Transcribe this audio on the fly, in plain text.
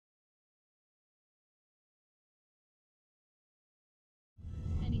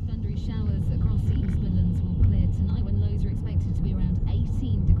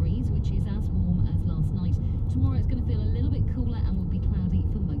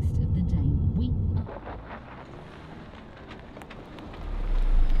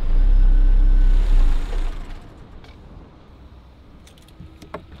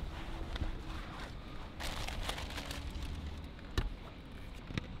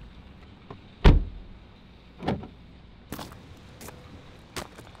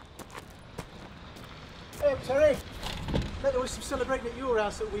up, Terry? There was some celebrating at your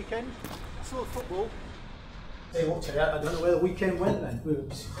house at the weekend. I saw the football. Tell you what, Terry, I don't know where the weekend went then. We were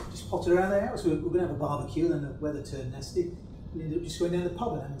just potted around the house. We were going to have a barbecue, then the weather turned nasty. We ended up just going down the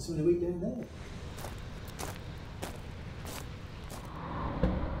pub and having something to eat down there.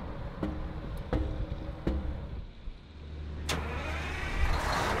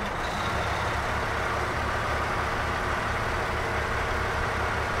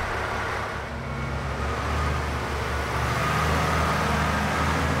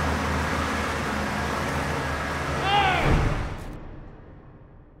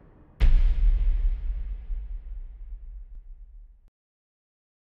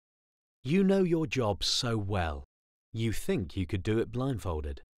 You know your job so well, you think you could do it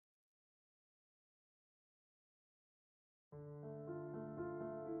blindfolded.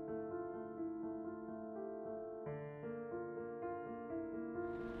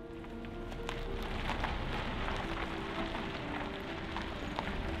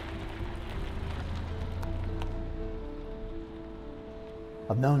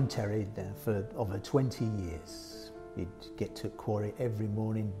 I've known Terry for over 20 years. He'd get to quarry every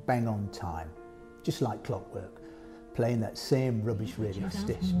morning, bang on time, just like clockwork, playing that same rubbish radio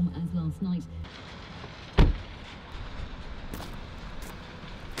station. As last night.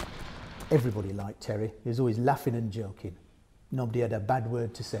 Everybody liked Terry. He was always laughing and joking. Nobody had a bad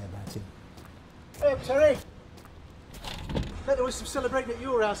word to say about him. Hey up, Terry! There was some celebrating at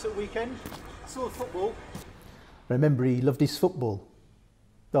your house at the weekend. I saw the football. I remember he loved his football.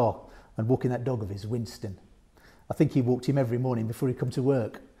 Oh, and walking that dog of his, Winston. I think he walked him every morning before he come to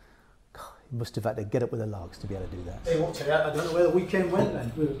work. God, he must have had to get up with the larks to be able to do that. Tell you what, Terry, I don't know where the weekend went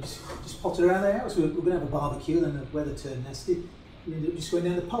then. We were just potted around the house. We were going to have a barbecue, then the weather turned nasty. We ended up just going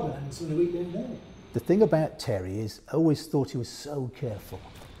down the pub and having something to eat down there. The thing about Terry is, I always thought he was so careful.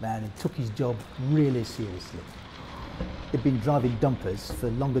 Man, he took his job really seriously. He'd been driving dumpers for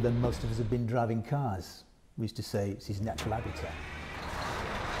longer than most of us have been driving cars. We used to say it's his natural habitat.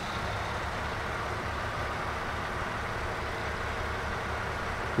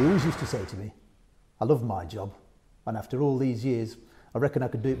 He always used to say to me, I love my job, and after all these years, I reckon I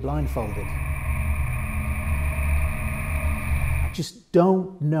could do it blindfolded. I just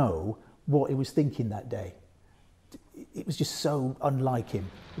don't know what he was thinking that day. It was just so unlike him.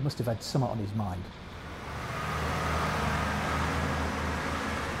 He must have had something on his mind.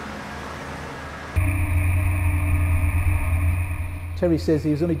 Terry says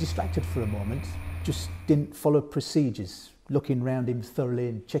he was only distracted for a moment, just didn't follow procedures, looking round him thoroughly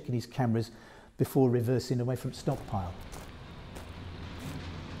and checking his cameras before reversing away from stockpile.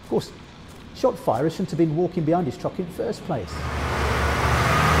 Of course, shot firer shouldn't have been walking behind his truck in the first place.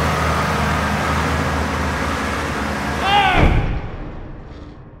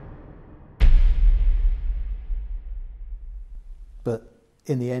 But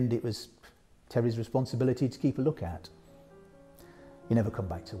in the end, it was Terry's responsibility to keep a lookout. He never come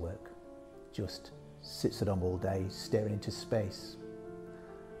back to work, just sits at home all day, staring into space.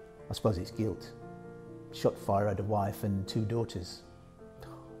 I suppose it's guilt. Shot fire had a wife and 2 daughters,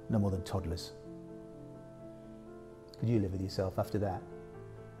 no more than toddlers. Could you live with yourself after that?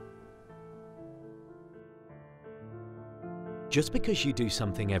 Just because you do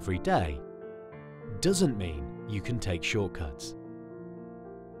something every day doesn't mean you can take shortcuts.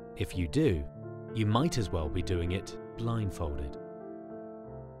 If you do, you might as well be doing it blindfolded.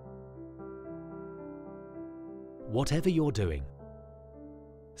 Whatever you're doing,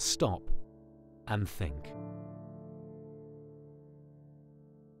 stop and think.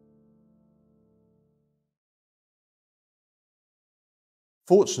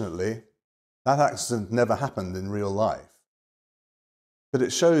 Fortunately, that accident never happened in real life, but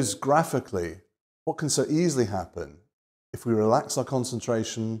it shows graphically what can so easily happen if we relax our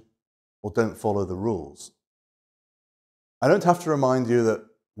concentration or don't follow the rules. I don't have to remind you that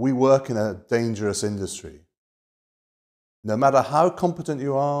we work in a dangerous industry. No matter how competent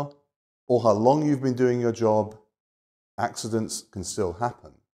you are or how long you've been doing your job, accidents can still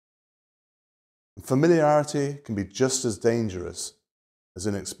happen. And familiarity can be just as dangerous as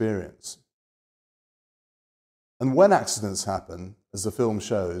inexperience. And when accidents happen, as the film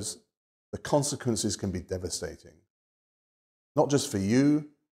shows, the consequences can be devastating. Not just for you,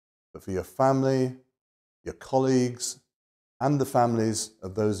 but for your family, your colleagues, and the families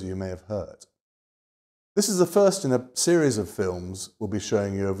of those you may have hurt. This is the first in a series of films we'll be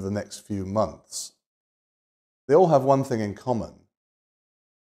showing you over the next few months. They all have one thing in common.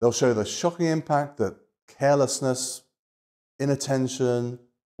 They'll show the shocking impact that carelessness, inattention,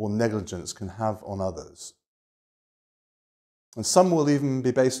 or negligence can have on others. And some will even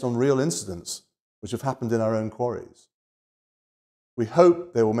be based on real incidents which have happened in our own quarries. We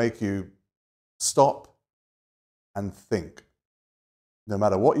hope they will make you stop and think. No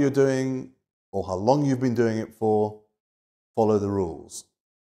matter what you're doing or how long you've been doing it for, follow the rules.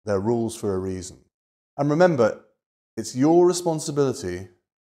 They're rules for a reason. And remember, it's your responsibility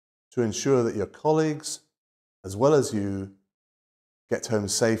to ensure that your colleagues, as well as you, get home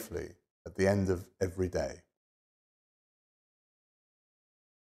safely at the end of every day.